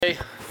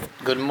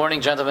Good morning,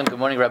 gentlemen. Good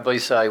morning, Rabbi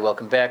Isai.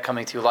 Welcome back.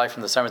 Coming to you live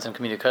from the Somerton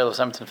Community College of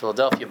Somerton,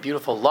 Philadelphia.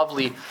 Beautiful,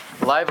 lovely,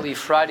 lively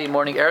Friday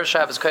morning. Erev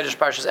Shabbos, Kodesh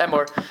Parshas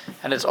Emor,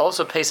 and it's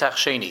also Pesach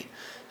Sheini.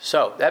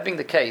 So, that being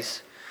the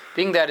case,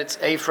 being that it's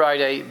A,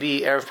 Friday,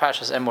 B, Erev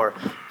Parshas Emor,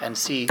 and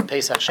C,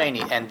 Pesach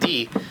Sheini, and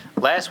D,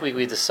 last week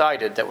we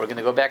decided that we're going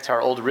to go back to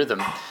our old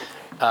rhythm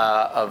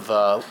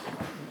of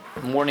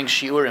morning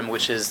shiurim,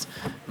 which is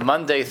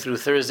Monday through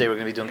Thursday. We're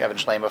going to be doing Evan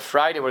Shlema.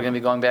 Friday, we're going to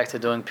be going back to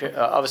doing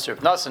Avos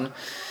Nasan.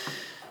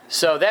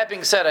 So that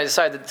being said, I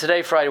decided that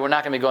today, Friday, we're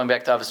not going to be going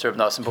back to Avos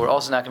Nasan, but we're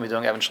also not going to be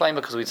doing Evan Shlema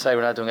because we decided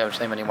we're not doing Evan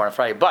Shlema anymore on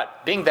Friday.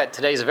 But being that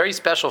today is a very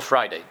special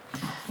Friday,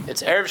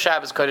 it's Erev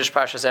Shabbos, Kodesh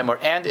Parshas Emor,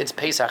 and it's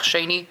Pesach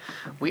Sheini,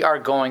 we are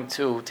going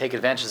to take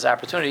advantage of this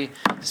opportunity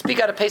to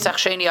speak out a Pesach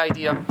Sheini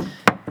idea,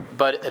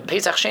 but a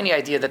Pesach Sheini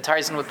idea that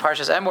ties in with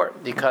Parshas Emor,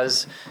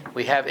 because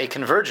we have a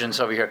convergence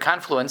over here, a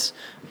confluence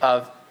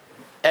of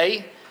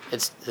A,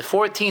 it's the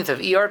 14th of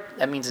Iyar,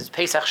 that means it's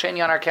Pesach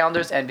Sheini on our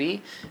calendars, and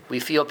B, we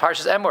feel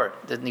Parshas Emor,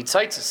 the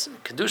Nitzitzis,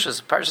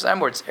 Kedushas, Parshas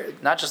Emor, it's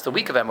not just the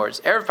week of Emor, it's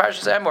Erev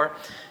Parshas Emor.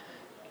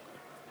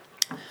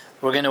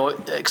 We're going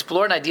to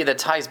explore an idea that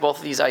ties both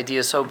of these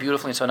ideas so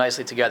beautifully and so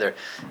nicely together.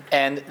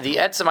 And the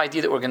etzem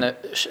idea that we're going to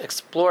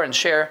explore and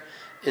share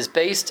is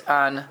based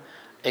on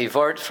a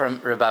vart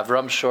from Reb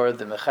Avram Shor,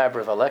 the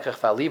Mechaber of Alekach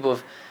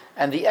V'Alibuv.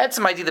 And the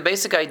etzem idea, the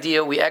basic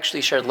idea, we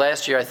actually shared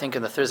last year, I think,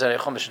 in the Thursday Night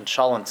Chumash and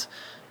Shalent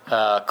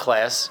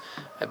class.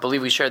 I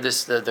believe we shared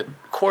this, the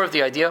core of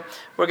the idea.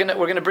 We're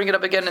gonna bring it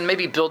up again and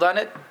maybe build on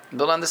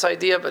this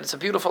idea. But it's a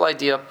beautiful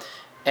idea,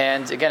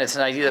 and again, it's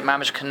an idea that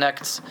Mamish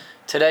connects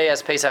today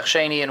as Pesach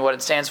Sheini and what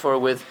it stands for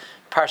with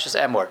Parshas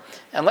Emor.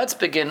 And let's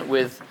begin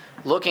with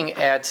looking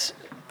at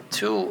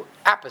two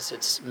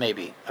opposites,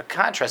 maybe a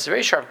contrast, a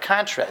very sharp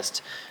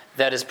contrast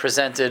that is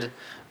presented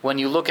when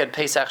you look at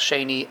Pesach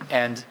Sheini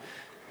and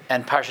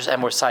Parshas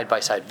Emor side by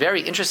side.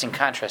 Very interesting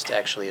contrast,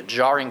 actually, a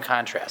jarring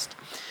contrast.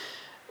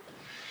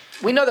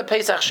 We know that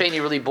Pesach Sheini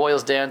really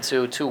boils down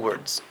to two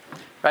words,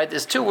 right?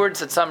 There's two words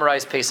that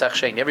summarize Pesach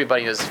Sheini.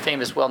 Everybody knows a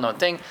famous, well-known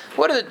thing.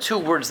 What are the two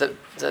words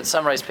that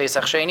summarize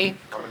Pesach Sheini?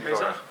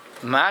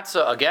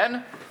 Matzah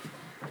again.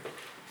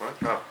 What?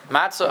 Oh.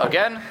 Matzah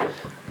again,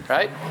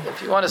 right?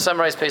 If you want to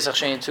summarize Pesach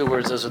Sheini in two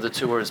words, those are the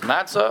two words.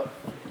 Matzah,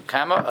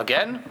 comma,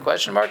 again,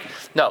 question mark?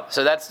 No,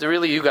 so that's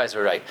really, you guys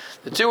are right.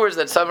 The two words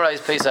that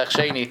summarize Pesach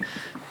Sheini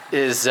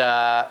is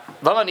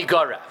Lama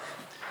Nigara.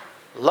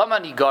 Lama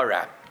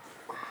Nigara.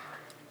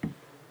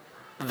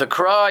 The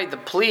cry, the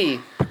plea,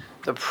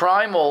 the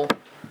primal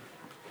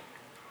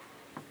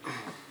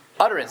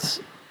utterance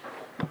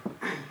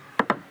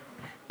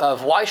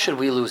of why should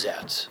we lose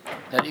out?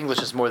 In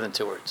English, is more than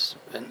two words.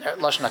 In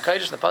Lashon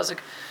HaKodesh, the pasuk,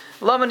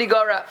 Lama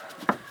Nigara.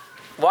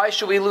 Why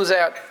should we lose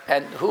out?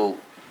 And who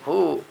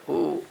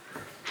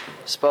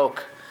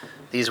spoke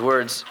these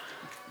words?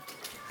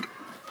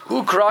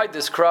 Who cried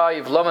this cry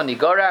of Lama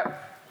Nigara?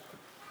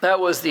 That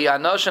was the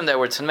Anoshim that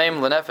were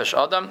Tmeim L'Nefesh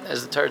Adam,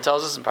 as the Torah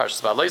tells us in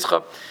Parshas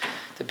Va'aleischa.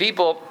 The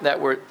people that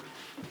were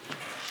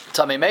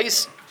Tamei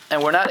Meis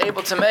and were not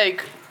able to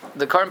make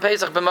the Korban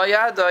Pesach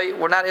b'Mayadai,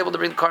 were not able to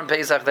bring the Korban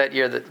Pesach that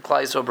year that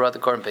Klal Yisrael brought the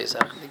Korban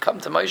Pesach. They come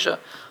to Moshe,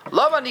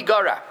 Lama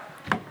Nigara.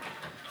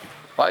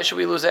 Why should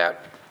we lose out?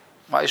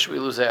 Why should we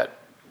lose out?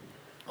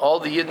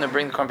 All the Yidden that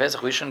bring the Korban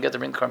Pesach, we shouldn't get to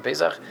bring the Korban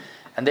Pesach.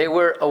 And they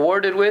were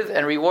awarded with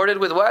and rewarded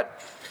with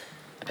what?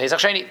 Pesach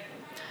Sheini.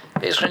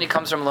 Pesach Sheini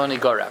comes from Lama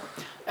Nigara.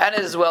 And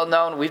it is well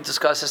known, we've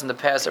discussed this in the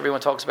past,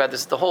 everyone talks about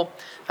this, the whole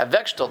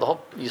Avekshtel, the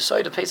whole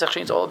Yesod of Pesach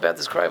Sheini is all about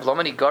this cry of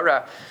Lama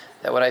Nigara,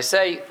 that when I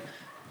say,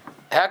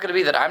 how could it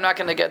be that I'm not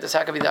going to get this,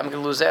 how could it be that I'm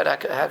going to lose that,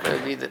 how could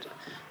it be that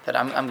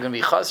I'm going to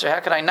be chaser, how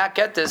could I not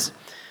get this?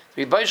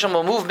 The Rebbe Shalom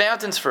will move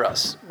mountains for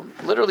us,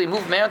 literally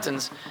move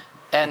mountains,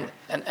 and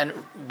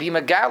be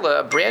Megala,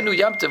 a brand new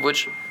Yom Tov,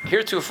 which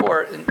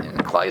heretofore in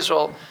Klal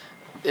Yisrael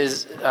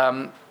is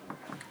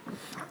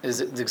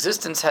the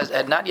existence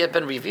had not yet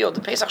been revealed.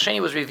 The Pesach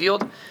Sheini was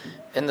revealed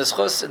in the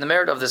schus, in the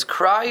merit of this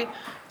cry,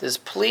 this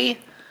plea,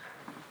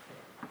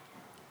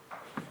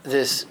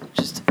 this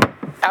just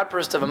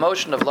outburst of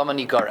emotion of Lama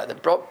Nigara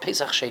that brought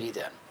Pesach Sheini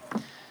down.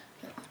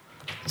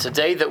 It's a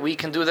day that we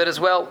can do that as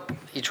well.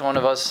 Each one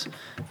of us,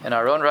 in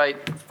our own right,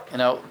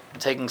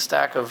 taking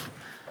stock of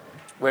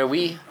where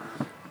we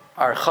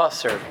are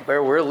chaser,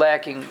 where we're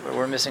lacking, where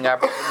we're missing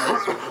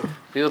opportunities.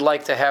 We would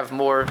like to have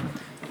more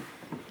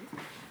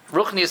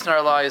ruchnius in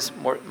our lives,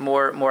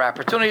 more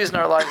opportunities in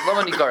our lives.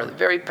 Lama Nigara, a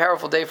very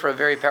powerful day for a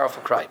very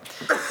powerful cry.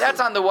 That's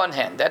on the one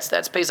hand. That's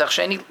Pesach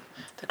Sheini.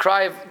 The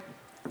cry of,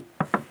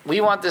 we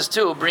want this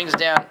too, brings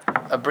down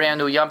a brand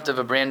new Yom Tov,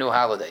 a brand new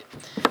holiday.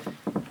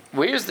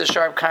 Where's the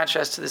sharp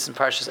contrast to this in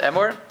Parshas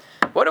Emor?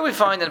 What do we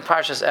find in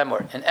Parshas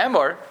Emor? In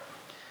Emor,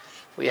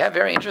 we have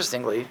very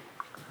interestingly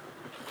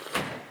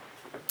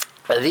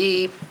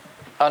the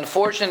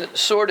unfortunate,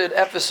 sordid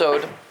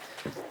episode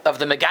of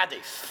the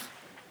Megadif.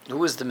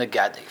 Who is the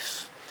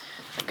Megadif?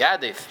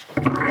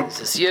 Megadif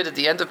is a seer at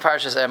the end of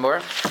Parshas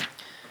Emor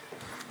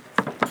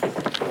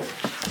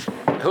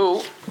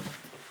who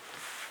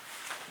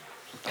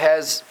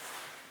has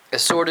a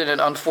sordid and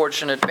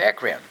unfortunate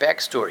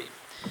backstory.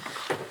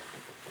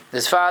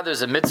 His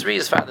father's a Mitzri,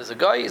 his father's a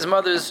guy, his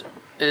mother's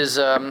is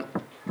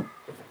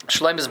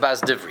Shleimus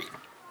Bas Divri.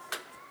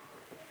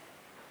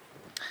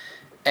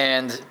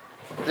 And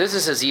this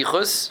is his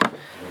yichus,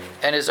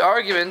 and his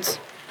argument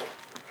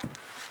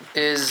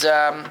is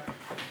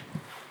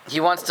he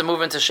wants to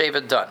move into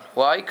Shevet Dan.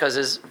 Why? Because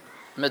his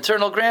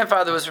maternal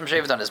grandfather was from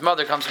Shevet Dan. His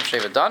mother comes from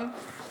Shevet Dan.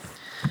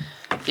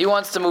 He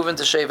wants to move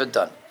into Shevet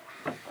Dan.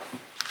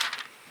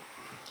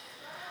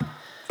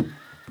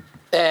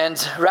 And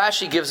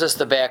Rashi gives us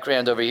the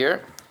background over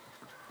here.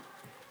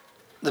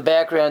 The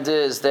background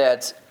is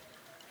that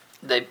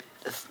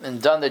in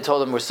Dan they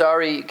told him, we're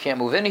sorry, you can't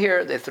move in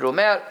here. They threw him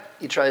out.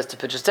 He tries to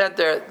pitch his tent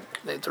there.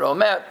 They throw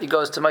him out. He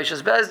goes to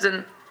Moshe's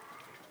Bezdin.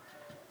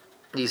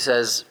 He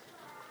says,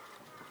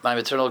 my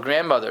maternal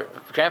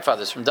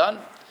grandfather's from Dan.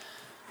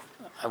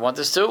 I want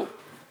this too.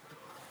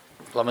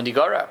 Lama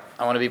Nigara.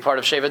 I want to be part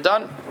of Shevet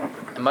Dan.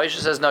 And Moshe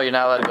says, no, you're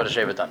not allowed to go to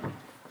Shevet Dan.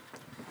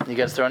 He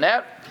gets thrown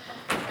out.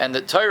 And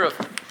the Torah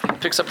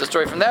picks up the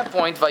story from that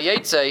point.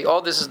 Vayetze,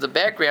 all this is the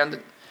background.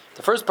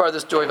 The first part of the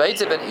story,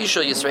 Vayetze ben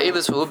Isha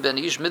Yisraelis v'hu ben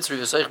Ish Mitzri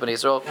v'seich ben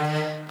Yisrael.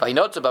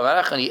 Vayinotzu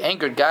b'marach, and he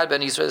angered God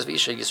ben Yisraelis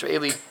v'Isha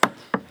Yisraeli.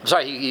 I'm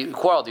sorry, he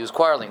quarreled. He was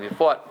quarreling. He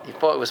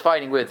was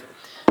fighting with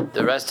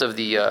the rest of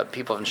the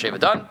people of Shevet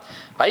Dan.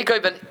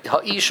 Vayikoy ben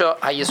Ha'isha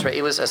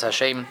HaYisraelis as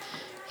Hashem.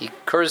 He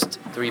cursed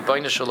the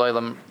Rebbeinu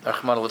Shalom,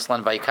 Rachmana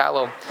Litzlan,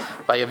 Vayikalo,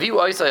 Vayaviu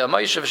Oisai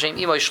HaMoshe v'Shem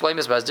Imo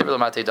Shleimus Bas Divri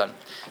L'matei Dan.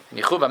 And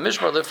Yichub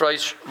HaMishmar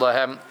Lifreish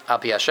Lahem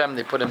Api Hashem.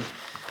 They put him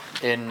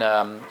in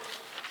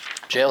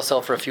jail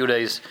cell for a few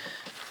days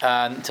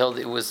until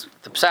the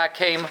psak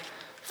came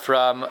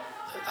from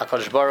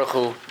HaKadosh Baruch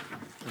Hu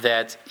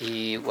that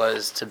he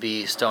was to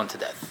be stoned to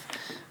death.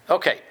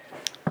 Okay,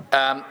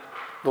 but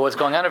what's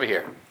going on over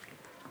here?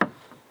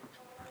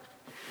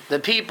 The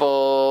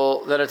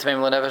people that are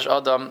Tmeim L'Nefesh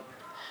Adam,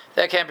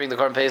 they can't bring the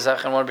Korban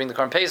Pesach and want to bring the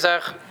Korban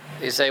Pesach.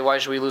 They say, why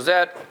should we lose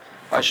that?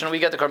 Why shouldn't we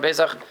get the Korban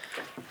Pesach?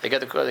 They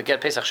get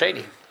Pesach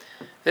Sheini.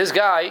 This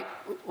guy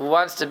who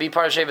wants to be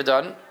part of Shevet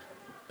Dan,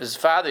 his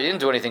father, he didn't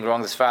do anything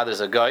wrong. His father's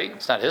a guy.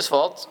 It's not his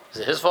fault. Is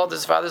it his fault that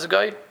his father's a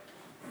guy?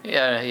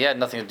 Yeah, he had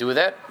nothing to do with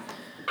that.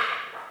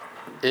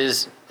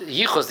 His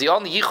yichus, the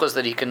only yichus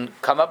that he can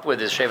come up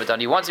with is Shevet Dan.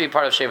 He wants to be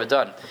part of Shevet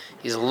Dan.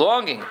 He's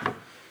longing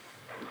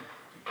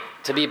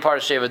to be part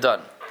of Shevet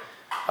Dan.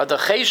 The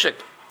cheshek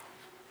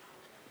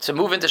to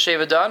move into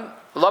Shevet Dan,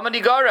 Lama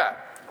Nigara.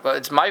 Well,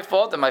 it's my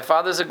fault that my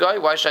father's a guy.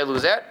 Why should I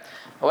lose that?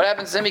 And what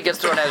happens to him? He gets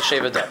thrown out of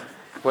Shevet Dan.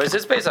 Where's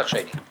his Pesach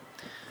Sheini?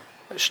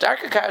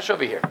 Starke kash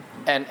over here.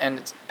 And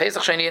it's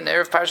Pesach Sheini and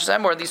Erev Parshas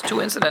Emor, these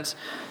two incidents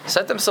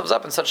set themselves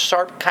up in such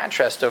sharp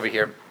contrast over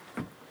here.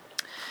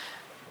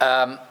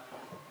 And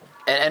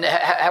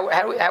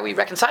how we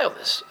reconcile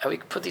this? How we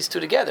put these two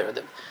together?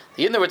 The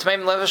Yidden were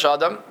Tmeim Levesh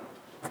Adam.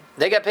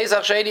 They got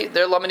Pesach Sheini.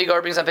 Their Lama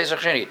Nigara brings on Pesach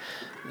Sheini.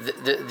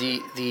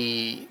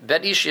 The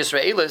Ben Ish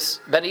Yisraelis,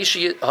 Ben Ish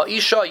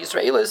Ha'isha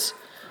Yisraelis,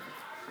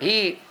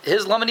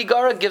 his Lama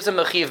Nigara gives him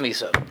a chiv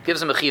misa,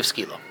 gives him a chiv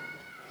skila.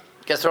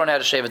 Gets thrown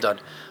out of Shevet Dan.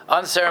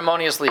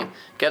 Unceremoniously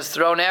gets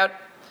thrown out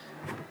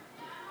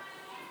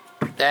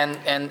and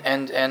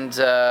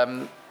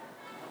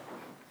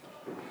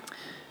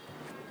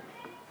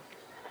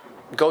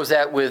goes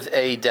out with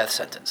a death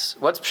sentence.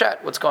 What's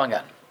pshat? What's going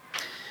on?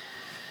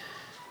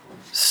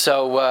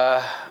 So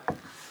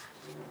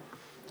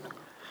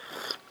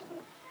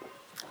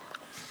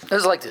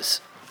it's like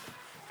this.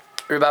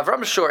 Rabbi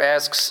Avram Shor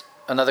asks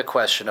another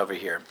question over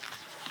here.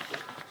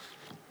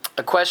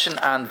 A question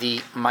on the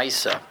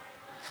Maisa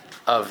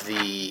of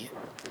the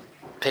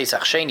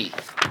Pesach Sheini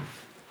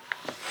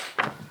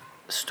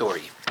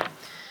story.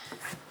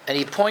 And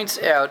he points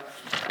out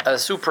a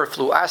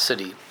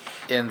superfluosity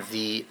in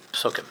the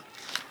psukim.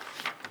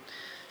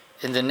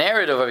 In the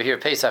narrative over here,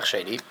 Pesach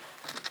Sheini, it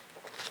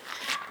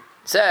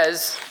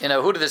says,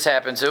 who did this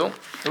happen to?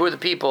 Who are the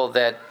people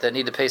that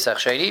need the Pesach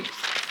Sheini?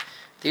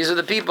 These are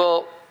the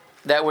people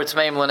that were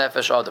Tmeim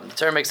L'Nefesh Adam. The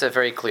Torah makes that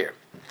very clear.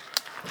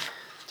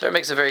 The Torah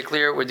makes it very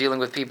clear we're dealing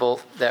with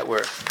people that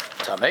were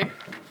Tamei.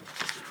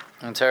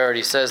 And the Torah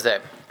already says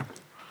that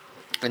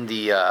in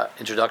the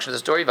introduction to the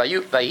story.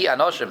 Vayi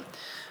Anoshim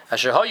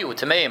Asher Hayu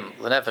Tameim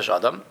L'Nefesh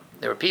Adam.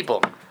 There were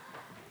people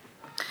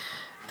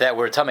that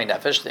were Tamei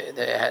Nefesh.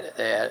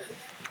 They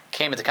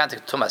came into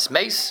contact with Tumas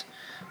Meis.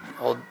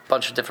 A whole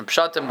bunch of different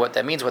pshatim, what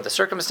that means, what the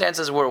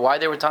circumstances were, why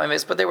they were Tamei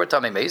Meis, but they were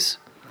Tamei Meis.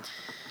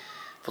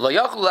 They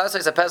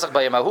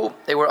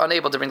were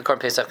unable to bring the Korban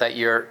Pesach that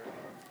year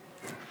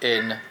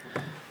in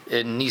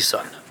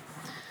Nisan.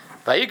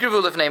 They came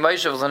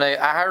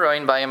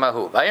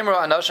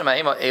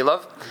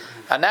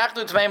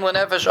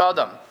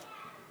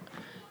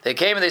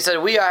and they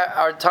said, we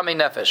are Tamei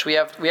Nefesh. We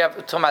have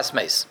Tumas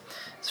Meis.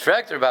 It's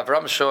fractured about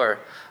Avram Shor.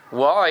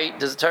 Why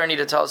does the Torah need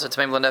to tell us that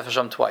Tamei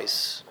L'Nefesh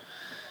twice?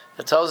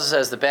 It tells us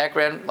as the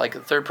background, like a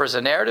third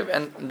person narrative,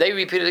 and they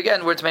repeat it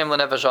again, we're Tamei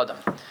L'Nefesh Adam.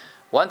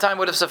 One time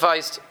would have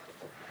sufficed.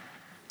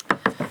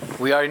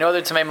 We already know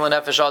that Tmeim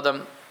L'Nefesh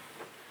Adam.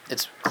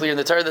 It's clear in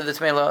the Torah that the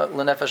Tmeim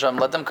L'Nefesh Adam,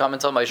 let them come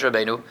and tell Moshe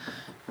Rabbeinu,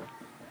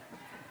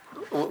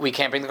 we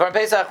can't bring the Korban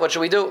Pesach, what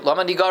should we do?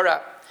 Lama Nigara.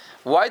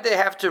 Why'd they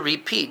have to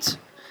repeat?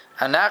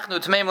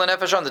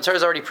 The Torah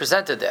has already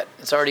presented that.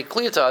 It's already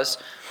clear to us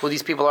who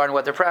these people are and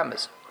what their problem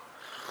is.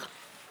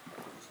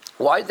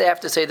 Why did they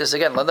have to say this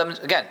again? Let them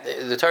again.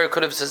 The Torah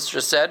could have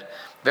just said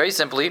very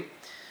simply,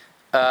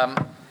 like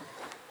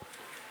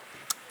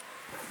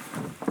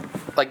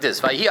this: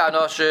 there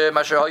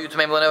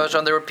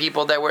were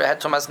people that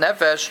had Tomas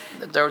Nefesh,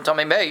 they were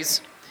Tomei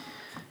Meis.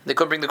 They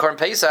couldn't bring the Korban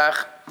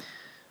Pesach.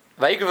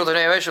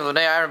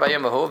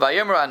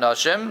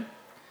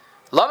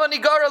 Lama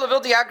Nigara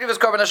levilti akriv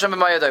korban Hashem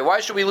b'mayadai. Why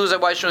should we lose it?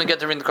 Why shouldn't we get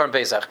to bring the Korban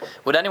Pesach?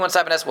 Would anyone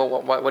stop and ask, well,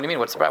 what do you mean?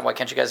 What's the problem? Why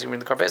can't you guys bring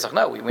the Korban Pesach?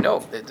 No, we know.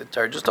 The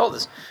Torah just told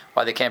us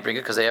why they can't bring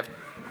it, because they have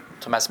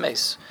Tomas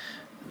Meis.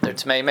 They're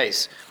Tmei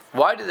Meis.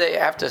 Why do they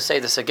have to say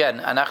this again?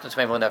 Anachnu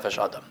Tmei Nefesh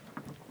Adam,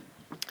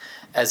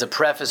 as a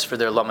preface for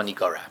their Lama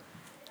Nigara.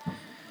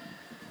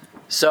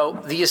 So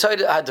the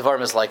Yesod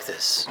HaDevarim is like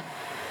this.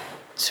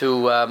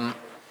 To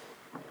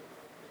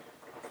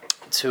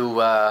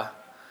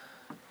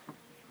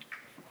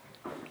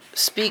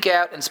speak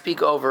out and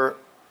speak over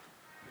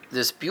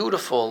this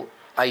beautiful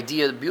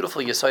idea,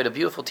 beautiful Yesod, a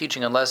beautiful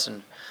teaching and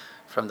lesson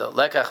from the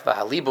Lekach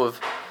V'Halibuv,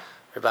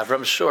 Rabbi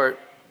Avram Short.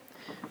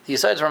 The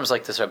Yesod HaDevarim is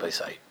like this, Rabbi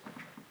Yisai.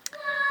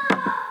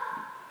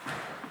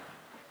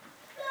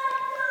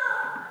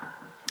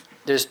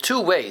 There's two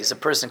ways a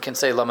person can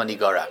say Lama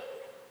Nigara.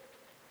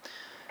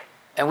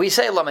 And we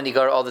say Lama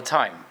Nigara all the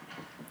time.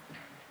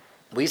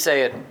 We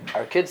say it,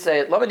 our kids say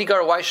it, Lama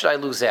Nigara, why should I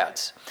lose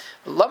out?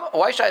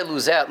 Why should I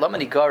lose out? Lama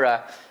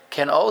Nigara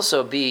can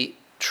also be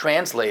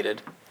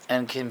translated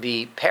and can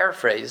be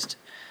paraphrased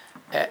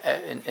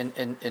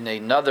in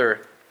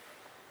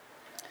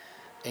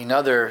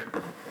another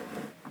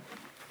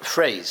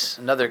phrase,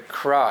 another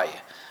cry,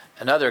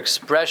 another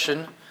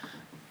expression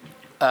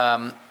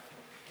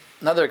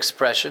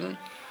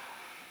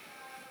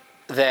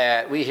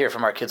that we hear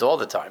from our kids all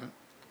the time.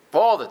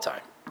 All the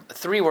time. A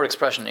 3-word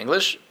expression in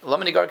English,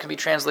 Lama Nigara can be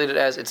translated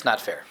as, it's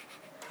not fair.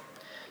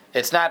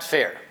 It's not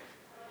fair.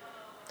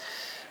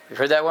 You've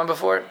heard that one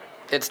before?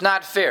 It's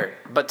not fair.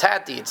 But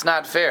Tati, it's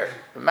not fair.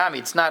 But Mommy,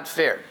 it's not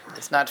fair.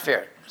 It's not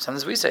fair.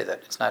 Sometimes we say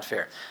that, it's not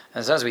fair.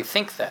 And sometimes we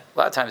think that. A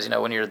lot of times,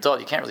 when you're an adult,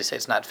 you can't really say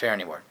it's not fair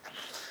anymore.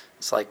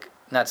 It's like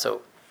not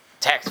so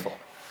tactful.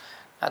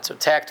 Not so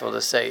tactful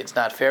to say it's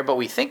not fair, but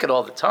we think it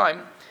all the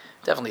time.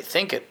 Definitely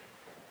think it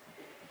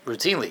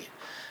routinely.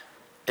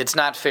 It's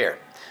not fair.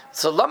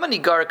 So Lama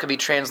Nigara could be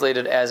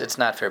translated as it's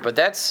not fair, but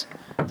that's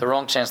the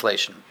wrong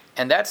translation.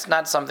 And that's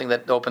not something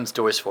that opens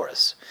doors for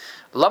us.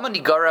 Lama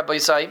Nigara,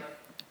 Baisai,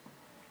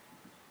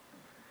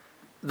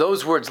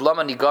 those words,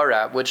 Lama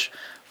Nigara, which,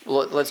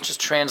 let's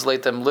just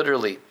translate them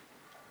literally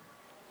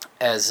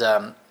as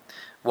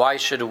why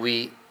should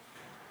we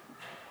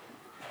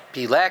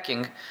be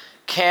lacking,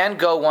 can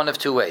go one of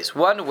two ways.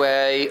 One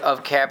way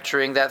of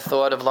capturing that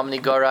thought of Lama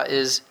Nigara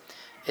is,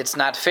 it's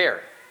not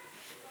fair.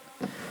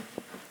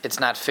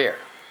 It's not fair.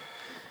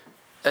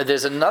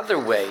 There's another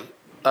way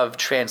of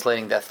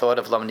translating that thought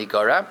of Lama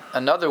Nigara,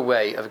 another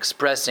way of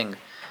expressing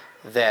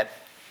that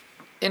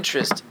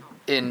interest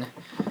in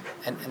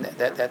and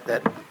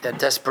that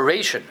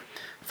desperation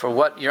for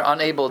what you're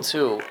unable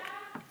to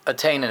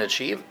attain and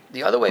achieve.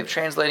 The other way of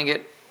translating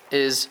it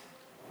is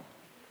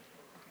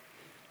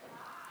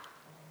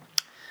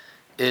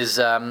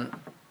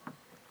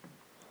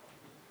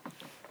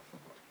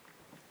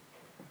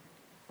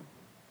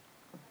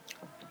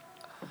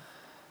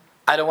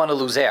I don't want to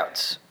lose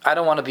out. I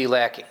don't want to be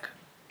lacking.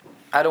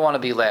 I don't want to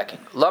be lacking.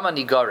 Lama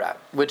Nigara,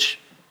 which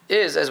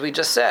is, as we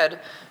just said,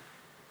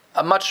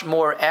 a much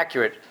more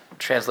accurate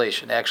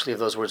translation, actually, of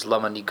those words,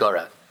 Lama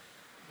Nigara.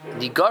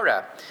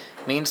 Nigara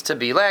means to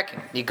be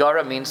lacking.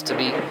 Nigara means to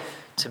be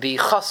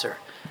chaser,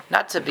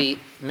 not to be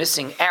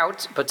missing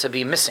out, but to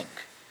be missing.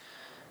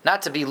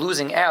 Not to be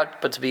losing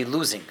out, but to be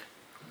losing.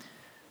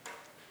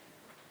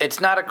 It's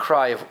not a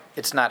cry of,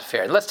 it's not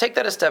fair. Let's take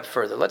that a step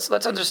further. Let's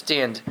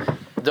understand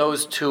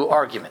those two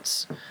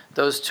arguments,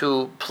 those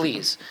two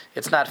pleas.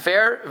 It's not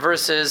fair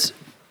versus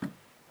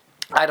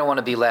I don't want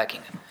to be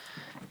lacking.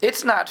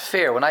 It's not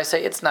fair. When I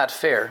say it's not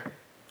fair,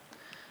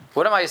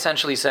 what am I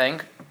essentially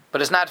saying?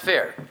 But it's not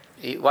fair.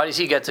 Why does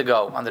he get to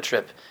go on the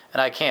trip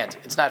and I can't?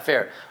 It's not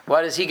fair.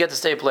 Why does he get to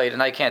stay up late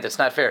and I can't? It's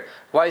not fair.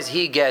 Why does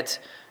he get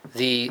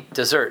the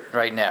dessert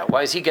right now?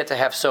 Why does he get to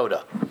have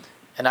soda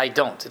and I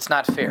don't? It's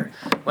not fair.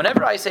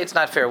 Whenever I say it's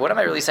not fair, what am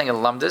I really saying in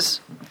Lumdis?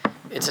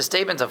 It's a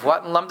statement of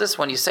what in Lumdis?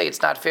 When you say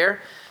it's not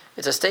fair,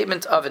 it's a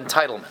statement of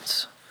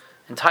entitlement.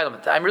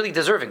 Entitlement. I'm really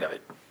deserving of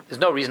it. There's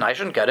no reason I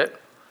shouldn't get it.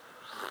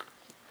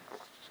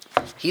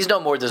 He's no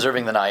more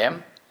deserving than I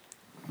am.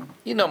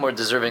 You're no more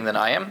deserving than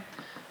I am.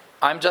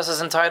 I'm just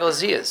as entitled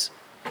as he is.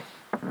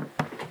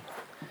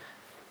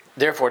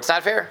 Therefore, it's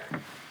not fair.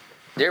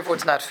 Therefore,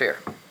 it's not fair.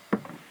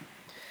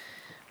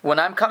 When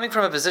I'm coming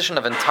from a position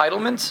of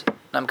entitlement, and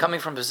I'm coming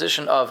from a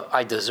position of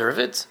I deserve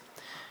it,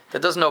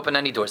 that doesn't open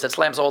any doors. That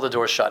slams all the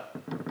doors shut.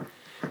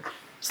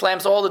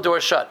 Slams all the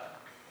doors shut.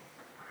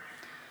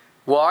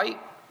 Why?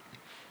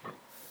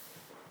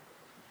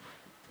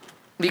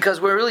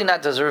 Because we're really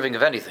not deserving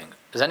of anything.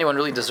 Is anyone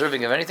really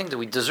deserving of anything? Do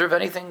we deserve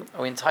anything?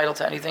 Are we entitled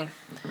to anything?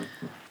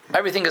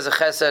 Everything is a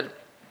chesed.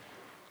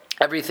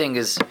 Everything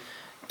is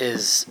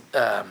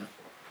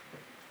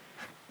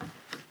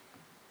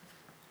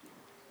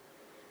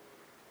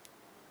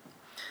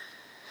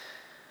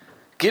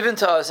given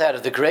to us out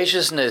of the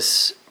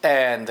graciousness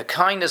and the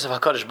kindness of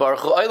HaKadosh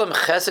Baruch Hu. Olam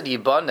chesed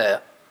yibaneh.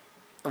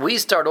 We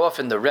start off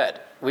in the red.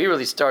 We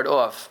really start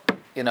off,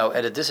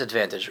 at a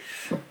disadvantage.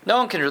 No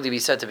one can really be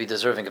said to be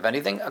deserving of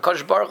anything.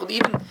 HaKadosh Baruch Hu,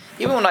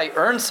 even when I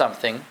earn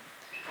something,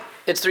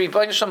 it's the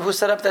Rebbeinu Shalom who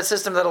set up that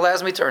system that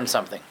allows me to earn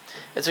something.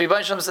 It's the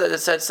Rebbeinu Shalom that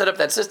set up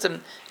that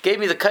system, gave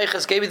me the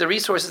kaiches, gave me the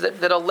resources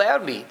that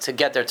allowed me to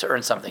get there to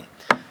earn something.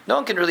 No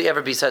one can really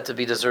ever be said to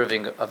be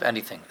deserving of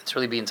anything. It's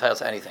really be entitled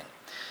to anything.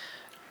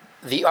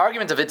 The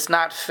argument of it's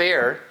not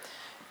fair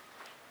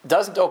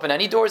doesn't open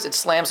any doors. It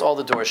slams all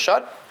the doors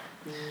shut.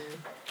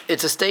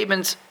 It's a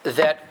statement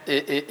that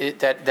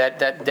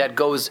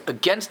goes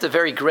against the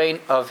very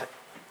grain of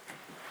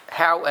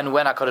how and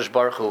when HaKadosh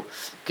Baruch Hu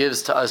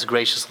gives to us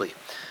graciously.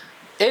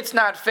 It's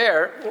not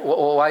fair.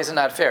 Well, why is it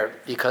not fair?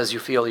 Because you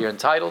feel you're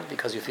entitled,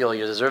 because you feel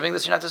you're deserving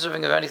this, you're not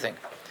deserving of anything.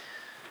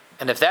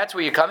 And if that's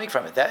where you're coming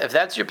from, if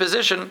that's your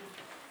position,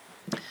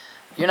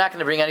 you're not going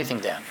to bring anything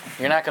down.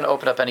 You're not going to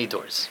open up any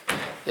doors.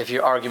 If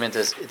your argument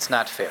is it's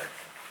not fair.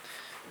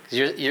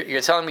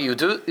 You're telling me you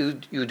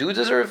do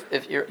deserve.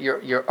 If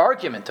your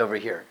argument over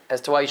here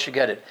as to why you should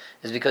get it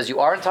is because you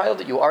are entitled,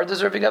 that you are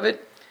deserving of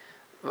it.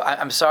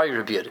 I'm sorry,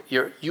 Rabbi.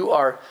 You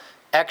are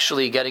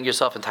actually getting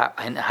yourself in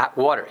hot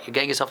water. You're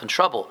getting yourself in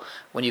trouble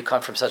when you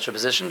come from such a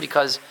position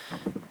because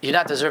you're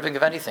not deserving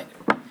of anything.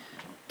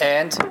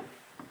 And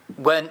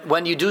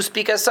when you do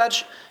speak as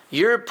such,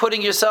 you're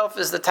putting yourself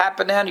as the top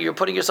banana. You're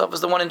putting yourself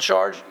as the one in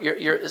charge.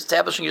 You're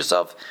establishing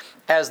yourself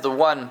as the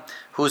one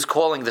who's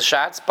calling the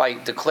shots by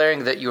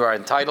declaring that you are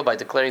entitled, by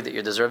declaring that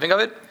you're deserving of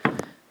it.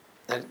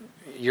 Then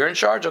you're in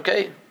charge,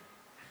 okay?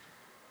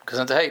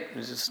 Because hey,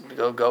 just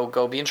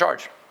go be in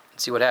charge and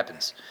see what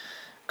happens.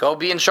 Go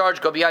be in charge.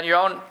 Go be on your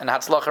own, and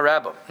hatzlacha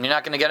rabba. You're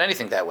not going to get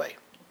anything that way.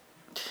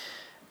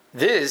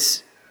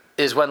 This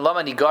is when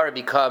Lama Nigara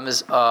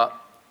becomes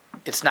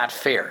it's not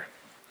fair.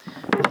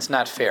 It's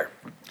not fair.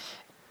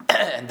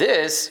 And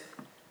this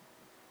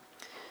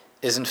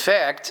is, in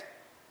fact,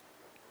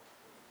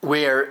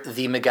 where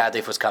the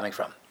Megadef was coming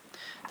from.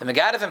 The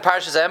Megadef in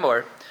Pesach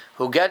Sheini-Emor,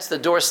 who gets the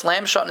door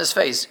slammed shut in his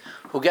face,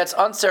 who gets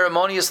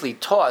unceremoniously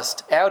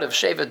tossed out of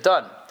Shevet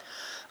Dan,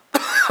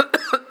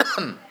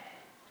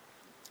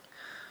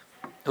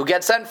 who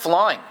gets sent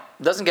flying,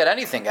 doesn't get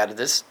anything out of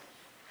this.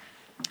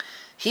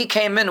 He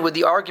came in with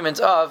the argument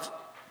of,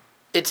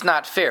 it's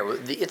not fair,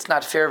 it's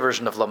not fair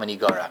version of Lama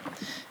Nigara.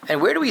 And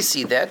where do we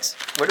see that?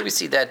 Where do we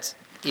see that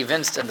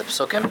evinced in the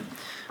Pesukim?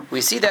 We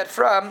see that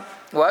from,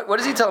 what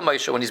does he tell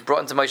Moshe when he's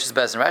brought into Moshe's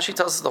Beis? And Rashi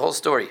tells us the whole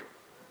story.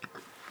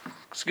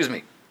 Excuse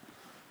me.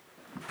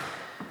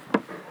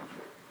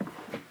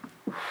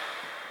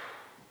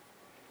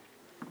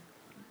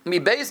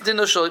 Mi beis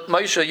dinu shel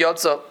Moshe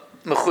yotza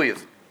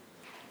mechuyev.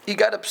 He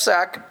got a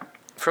psak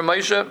from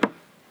Moshe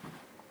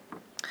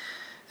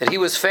that he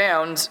was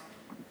found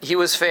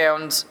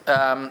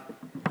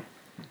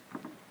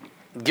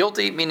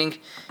guilty, meaning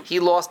he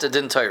lost a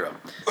din Torah.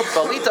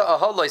 Balita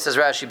aholoi, says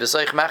Rashi,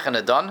 b'soich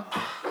machane Dan.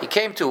 He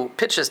came to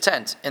pitch his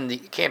tent in the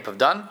camp of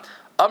Dan.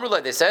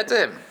 Amrullah, they said to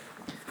him,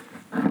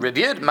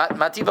 Rebbe,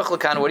 mativach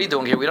lekan, what are you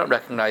doing here? We don't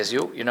recognize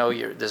you. You're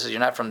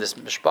not from this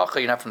mishpacha.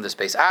 You're not from this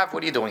base.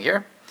 What are you doing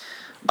here?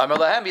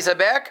 Amrullah, he said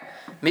back,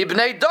 mi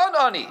bnei Dan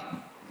ani.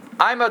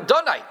 I'm a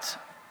Danite.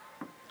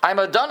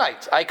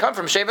 I come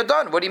from Shevet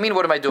Dan. What do you mean?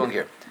 What am I doing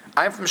here?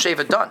 I'm from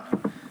Shevet Dan.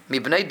 Mi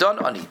bnei Dan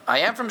ani. I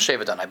am from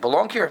Shevet Dan. I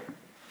belong here.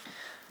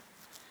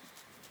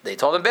 They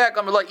told him back,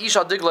 Amrullah,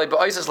 Isha digloi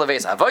ba'oises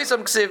leveis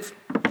avoisam ksiv.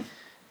 It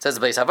says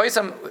the base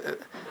avoisam,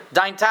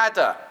 dein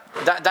Tata.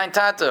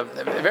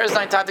 Where's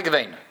dein Tata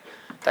gewein?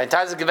 Dein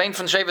Tata is gewein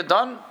from Shevet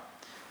Dan? He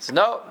said,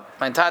 no,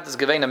 mein Tata is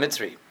gewein a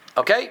Mitzri.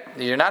 Okay,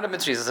 you're not a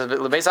Mitzri. He says,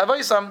 leveis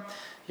avoisam,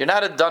 you're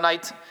not a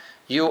Danite.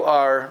 You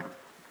are,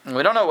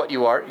 we don't know what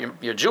you are.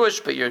 You're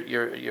Jewish, but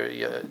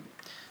you're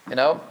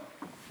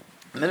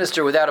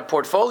minister without a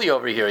portfolio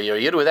over here. You're a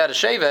Yid without a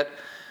shevet,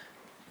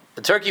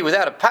 a turkey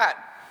without a pot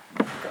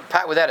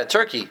without a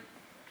turkey.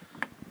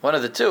 One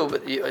of the two.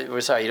 But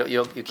we're sorry,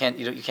 you can't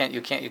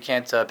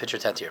pitch your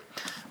tent here.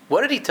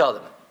 What did he tell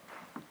them?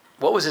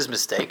 What was his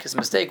mistake? His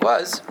mistake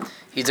was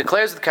he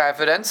declares with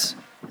confidence,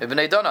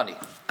 "Ibnei Danani,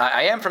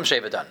 I am from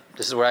Shevet Dan.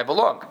 This is where I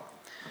belong."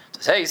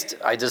 Says, "Haste,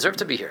 I deserve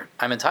to be here.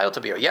 I'm entitled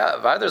to be here."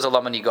 Yeah, there's a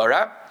Lama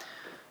Nigara.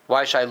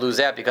 Why should I lose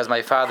that? Because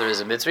my father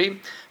is a Mitzri.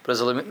 But as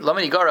a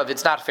Lama Nigara,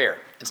 it's not fair.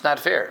 It's not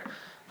fair.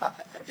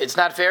 It's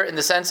not fair in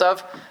the sense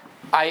of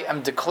I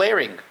am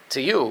declaring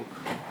to you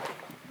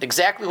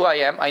exactly who I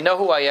am. I know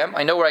who I am.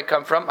 I know where I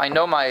come from. I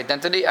know my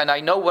identity. And I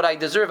know what I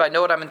deserve. I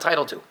know what I'm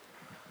entitled to.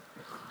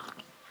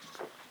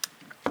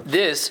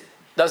 This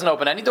doesn't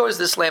open any doors.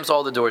 This slams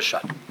all the doors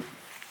shut.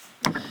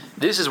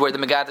 This is where the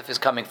Megadef is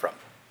coming from.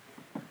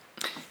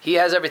 He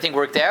has everything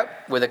worked out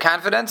with a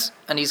confidence,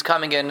 and he's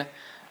coming in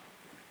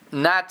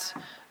not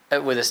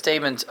with a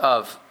statement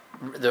of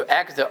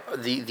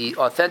the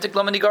authentic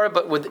Lama Nigara,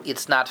 but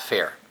it's not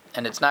fair,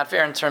 and it's not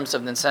fair in terms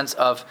of the sense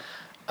of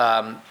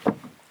I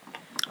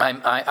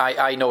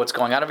know what's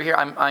going on over here.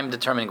 I'm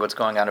determining what's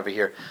going on over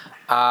here.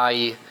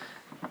 I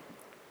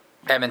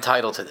am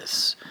entitled to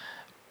this.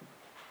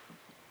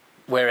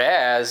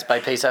 Whereas by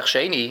Pesach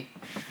Sheini,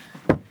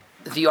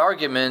 the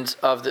argument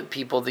of the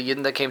people, the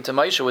Yidden that came to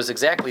Moshe, was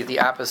exactly the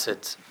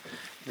opposite.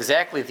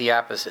 Exactly the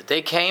opposite.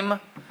 They came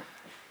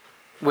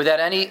without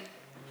any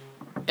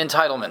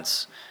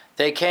entitlements.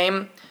 They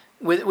came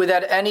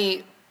without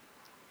any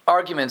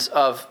arguments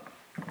of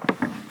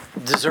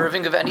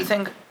deserving of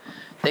anything.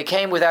 They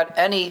came without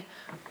any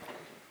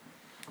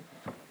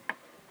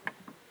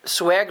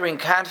swaggering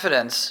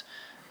confidence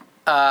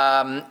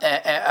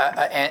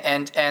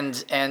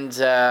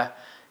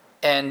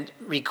and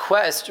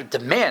requests, or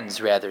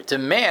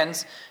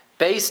demands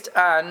based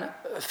on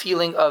a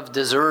feeling of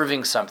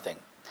deserving something.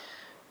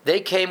 They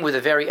came with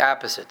the very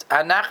opposite.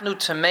 Anachnu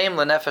tameim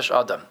lenefesh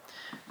adam.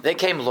 They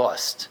came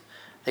lost.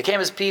 They came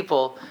as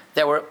people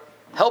that were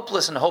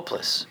helpless and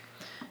hopeless.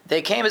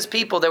 They came as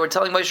people that were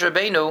telling Moshe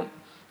Rabbeinu,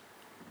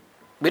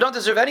 we don't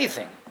deserve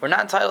anything. We're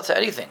not entitled to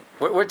anything.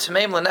 We're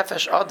tameim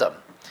lenefesh adam.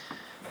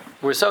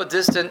 We're so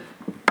distant.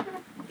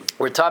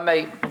 We're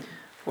tamei.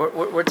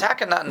 We're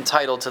taka not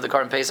entitled to the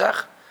Karban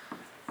Pesach,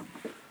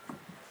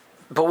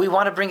 but we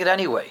want to bring it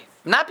anyway.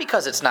 Not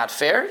because it's not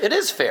fair. It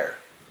is fair.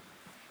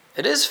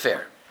 It is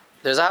fair.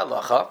 There's a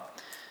halacha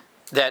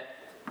that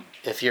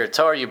if you're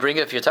Torah, you bring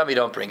it. If you're tummy, you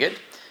don't bring it.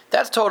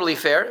 That's totally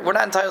fair. We're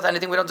not entitled to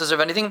anything. We don't deserve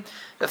anything.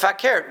 The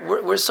fakir,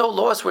 we're so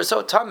lost. We're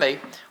so tamei.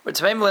 We're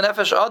tameim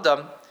lenefesh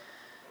adam.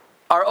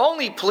 Our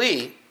only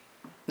plea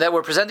that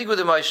we're presenting with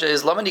the Moshe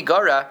is Lama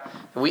Nigara.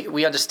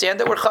 We understand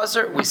that we're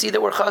chaser. We see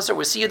that we're chaser.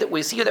 We see that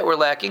we're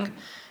lacking,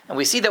 and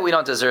we see that we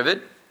don't deserve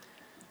it.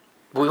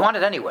 But we want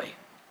it anyway.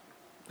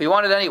 We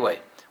want it anyway.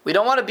 We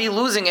don't want to be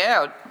losing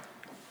out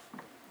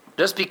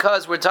just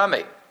because we're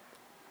tamei.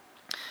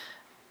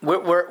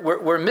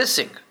 We're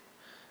missing.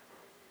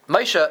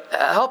 Moshe,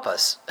 help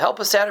us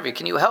out of here.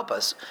 Can you help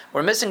us?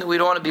 We're missing. We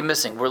don't want to be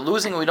missing. We're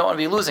losing. We don't want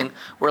to be losing.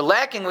 We're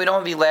lacking. We don't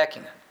want to be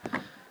lacking.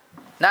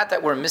 Not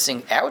that we're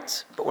missing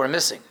out, but we're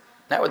missing.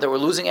 Not that we're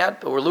losing out,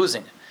 but we're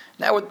losing.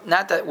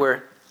 Not that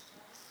we're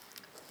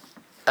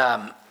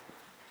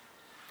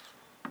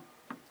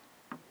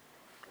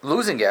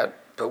losing out,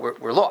 but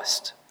we're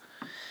lost.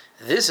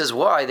 This is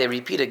why they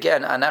repeat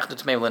again, Anachnu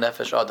tmeim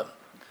lenefesh adam.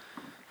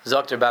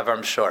 Zokter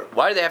Bavarm Shor.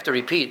 Why do they have to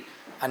repeat,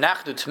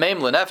 Anachnu tmeim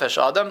lenefesh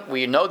adam?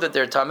 We know that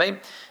they're tamei.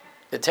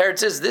 The Teretz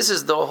says this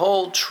is the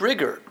whole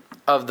trigger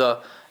of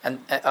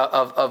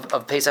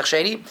of Pesach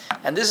Sheini,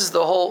 and this is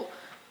the whole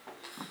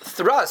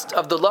thrust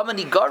of the Lama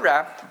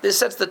Nigara. This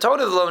sets the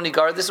tone of the Lama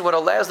Nigara. This is what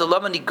allows the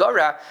Lama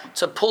Nigara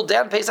to pull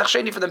down Pesach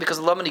Sheini for them, because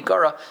the Lama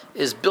Nigara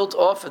is built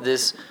off of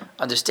this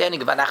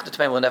understanding of Anachnu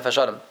tmeim lenefesh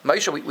adam.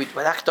 Moshe, we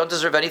don't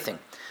deserve anything.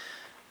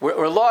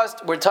 We're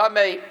lost. We're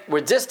tamei.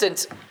 We're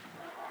distant.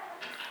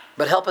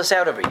 But help us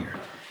out over here.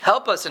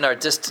 Help us in our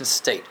distant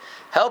state.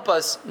 Help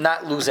us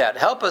not lose out.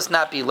 Help us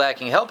not be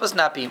lacking. Help us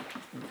not be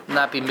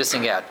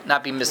missing out.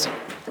 Not be missing.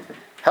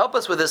 Help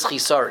us with this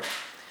chisaron.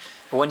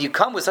 When you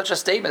come with such a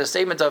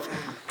statement of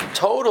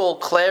total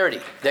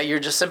clarity that you're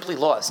just simply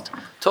lost,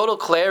 total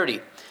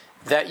clarity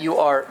that you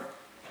are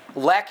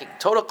lacking,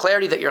 total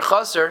clarity that you're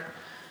chaser,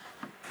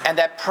 and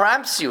that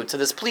prompts you to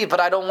this plea, but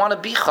I don't want to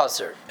be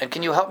chaser, and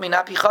can you help me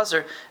not be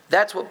chaser?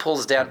 That's what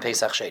pulls down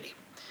Pesach Sheini.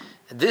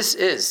 This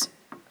is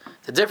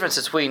the difference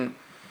between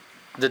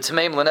the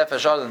Tameim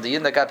Lenefesh Adam, the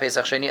Yidden that got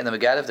Pesach Sheini, and the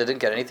Megadev that didn't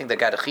get anything, that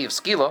got a Chiv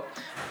Skila,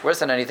 worse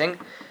than anything.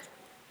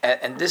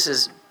 And this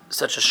is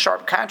such a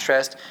sharp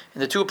contrast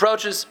in the two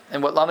approaches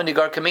and what Lama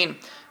Nigara can mean.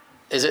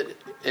 Is it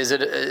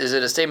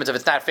a statement of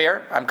it's not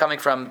fair, I'm coming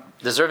from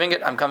deserving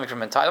it, I'm coming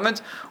from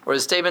entitlement, or a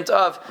statement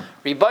of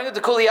Ribono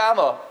D'Kuli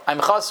Amo, I'm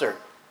chaser.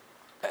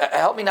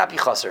 Help me not be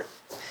chaser.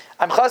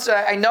 I'm chaser.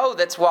 I know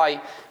that's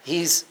why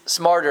he's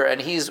smarter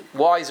and he's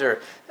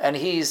wiser and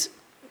he's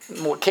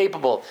more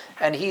capable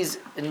and he's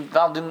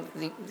involved in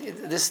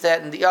this,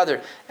 that, and the other,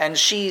 and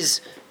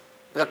she's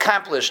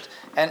accomplished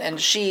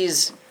and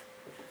she's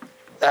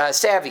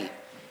savvy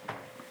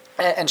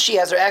and she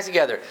has her act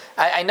together.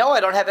 I know I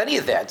don't have any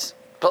of that,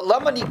 but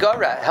Lama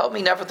Nigara, help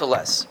me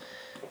nevertheless.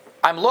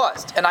 I'm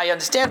lost, and I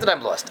understand that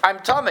I'm lost. I'm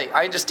tamei.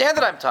 I understand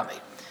that I'm tamei,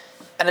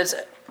 and it's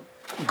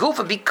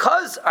Gufa,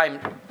 because I'm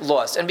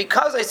lost, and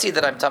because I see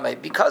that I'm tamei,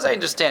 because I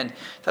understand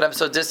that I'm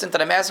so distant,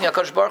 that I'm asking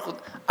HaKadosh Baruch Hu,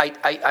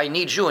 I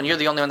need you, and you're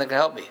the only one that can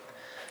help me.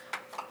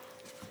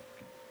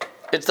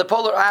 It's the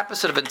polar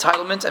opposite of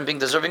entitlement and being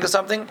deserving of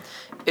something.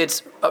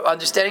 It's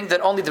understanding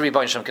that only the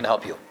Rebbeinu Shem can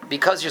help you,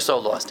 because you're so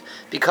lost,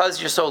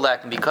 because you're so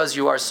lacking, because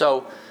you are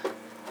so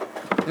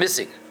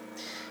missing.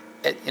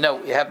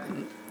 You have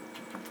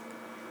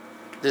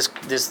this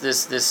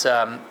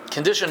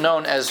condition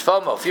known as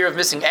FOMO, fear of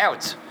missing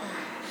out.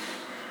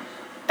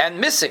 And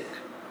missing.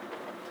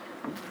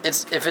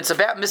 If it's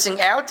about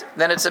missing out,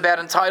 then it's about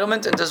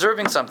entitlement and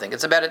deserving something.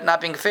 It's about it not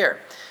being fair.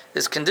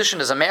 This condition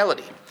is a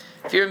malady.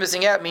 Fear of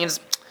missing out means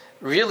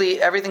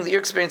really everything that you're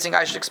experiencing,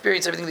 I should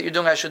experience. Everything that you're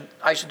doing, I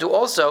should do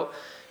also,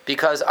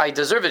 because I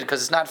deserve it.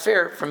 Because it's not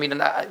fair for me to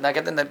not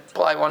get that.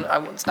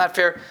 It's not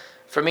fair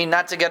for me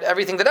not to get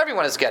everything that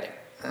everyone is getting.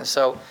 And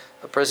so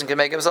a person can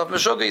make himself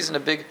meshugah. He's in a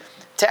big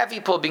taffy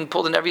pull, being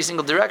pulled in every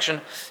single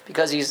direction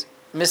because he's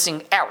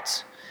missing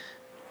out.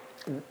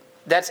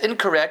 That's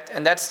incorrect,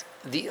 and that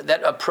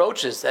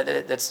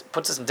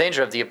puts us in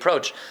danger of the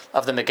approach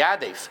of the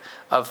Megadev,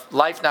 of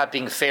life not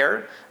being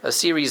fair, a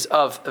series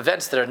of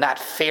events that are not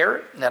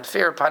fair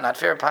upon not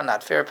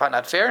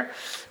fair,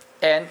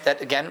 and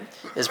that again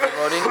is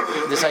promoting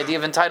this idea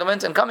of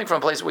entitlement and coming from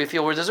a place where we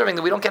feel we're deserving,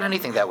 that we don't get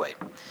anything that way.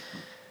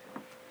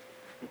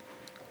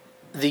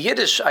 The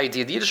Yiddish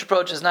idea, the Yiddish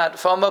approach is not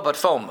FOMO, but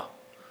foam,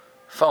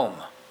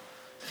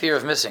 fear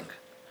of missing,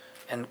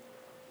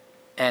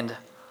 and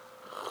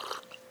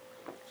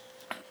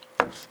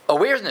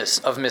awareness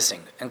of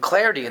missing and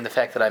clarity in the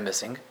fact that I'm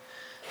missing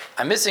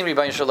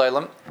Ribono Shel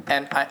Olam,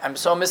 and I'm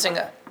so missing.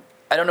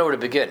 I don't know where to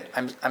begin.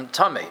 I'm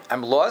tamei.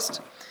 I'm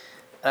lost,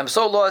 and I'm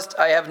so lost.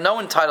 I have no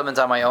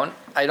entitlement on my own.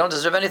 I don't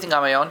deserve anything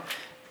on my own,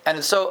 and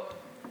it's so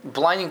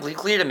blindingly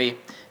clear to me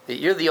that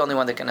you're the only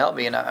one that can help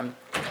me. And I'm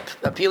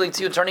appealing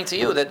to you, turning to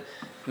you, that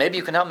maybe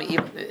you can help me,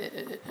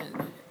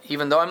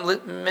 even though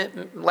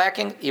I'm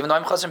lacking, even though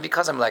I'm chaser,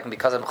 because I'm lacking,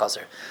 because I'm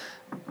chaser.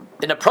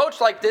 An approach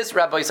like this,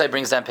 Rabbi Yisai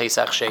brings down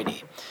Pesach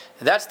Sheini.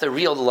 And that's the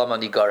real Lama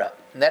Nigara.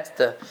 And that's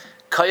the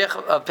koyach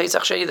of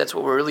Pesach Sheini. That's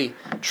what we're really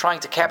trying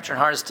to capture and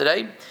harness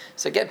today.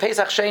 So again,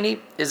 Pesach Sheini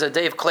is a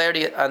day of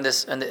clarity on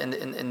this in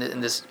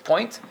this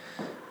point.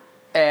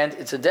 And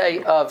it's a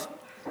day of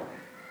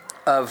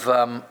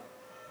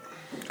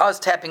us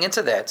tapping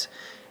into that.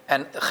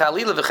 And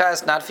Chalila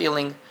v'chas, not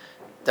feeling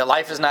that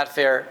life is not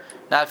fair,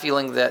 not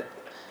feeling that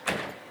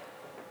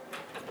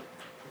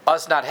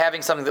us not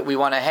having something that we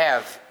want to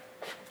have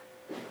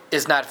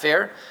is not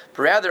fair,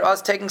 but rather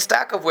us taking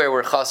stock of where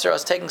we're chaser,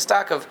 us taking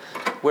stock of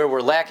where we're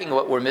lacking,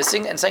 what we're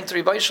missing, and saying to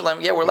Ribono Shel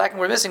Olam, we're lacking,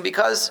 we're missing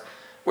because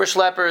we're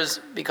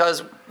schleppers,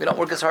 because we don't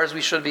work as hard as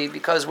we should be,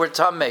 because we're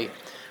tamei,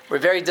 we're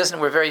very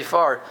distant, we're very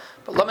far.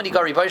 But Lama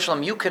Nigara, Ribono Shel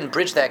Olam, you can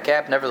bridge that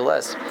gap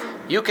nevertheless.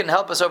 You can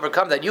help us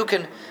overcome that. You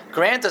can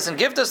grant us and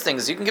give us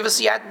things. You can give us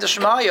siyat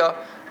d'shmaya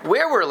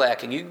where we're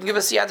lacking. You can give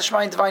us siyat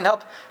d'shmaya and divine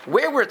help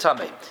where we're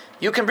tamei.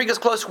 You can bring us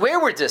close where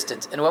we're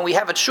distant. And when we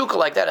have a tshuka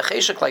like that, a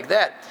cheshek like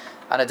that,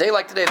 on a day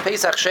like today,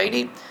 Pesach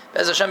Sheini,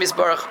 Bez Hashem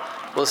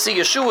Yisbarach, we'll see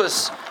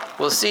Yeshuas,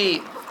 we'll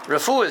see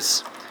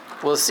Refuas,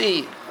 we'll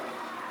see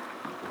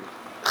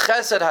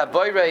Chesed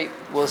HaBoirei,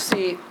 we'll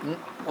see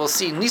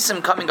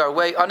Nisim coming our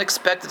way,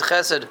 unexpected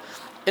Chesed,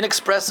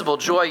 inexpressible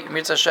joy,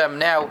 Mirz Hashem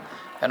now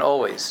and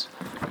always.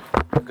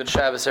 Good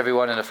Shabbos,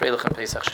 everyone, and a Freilich and Pesach.